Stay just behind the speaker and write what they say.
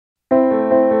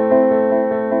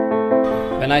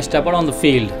When I step out on the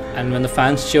field and when the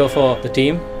fans cheer for the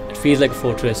team, it feels like a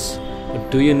fortress. But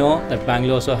do you know that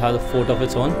Bangalore also has a fort of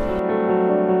its own?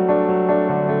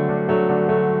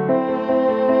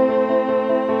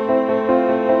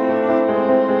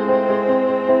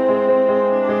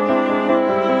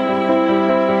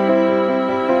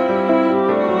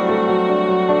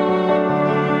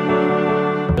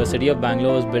 The city of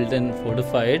Bangalore was built and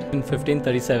fortified in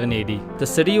 1537 AD. The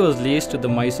city was leased to the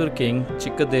Mysore king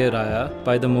Chikkadevaraya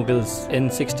by the Mughals in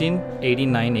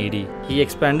 1689 AD. He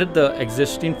expanded the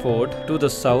existing fort to the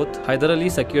south. Hyder Ali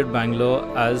secured Bangalore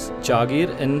as Jagir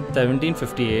in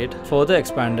 1758, further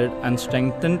expanded and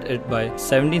strengthened it by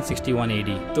 1761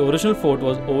 AD. The original fort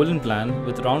was oval in plan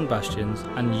with round bastions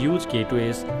and huge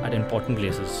gateways at important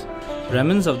places.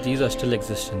 Remnants of these are still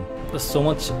existing. There's so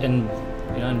much in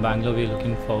Bangalore we're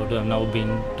looking forward to. I've never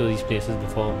been to these places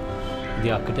before.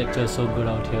 The architecture is so good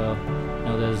out here.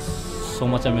 There's so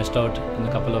much I missed out in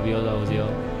the couple of years I was here,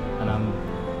 and I'm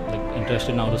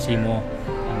interested now to see more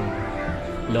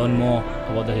and learn more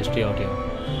about the history out here.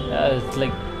 Yeah, it's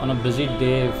like on a busy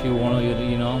day, if you want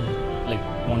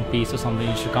to, want peace or something,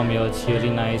 you should come here. It's really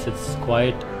nice. It's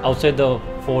quiet. Outside the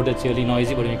fort, it's really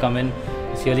noisy, but when you come in,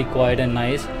 it's really quiet and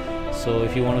nice. So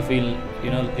if you want to feel,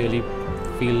 really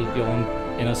feel your own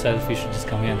inner self, you should just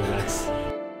come here and relax.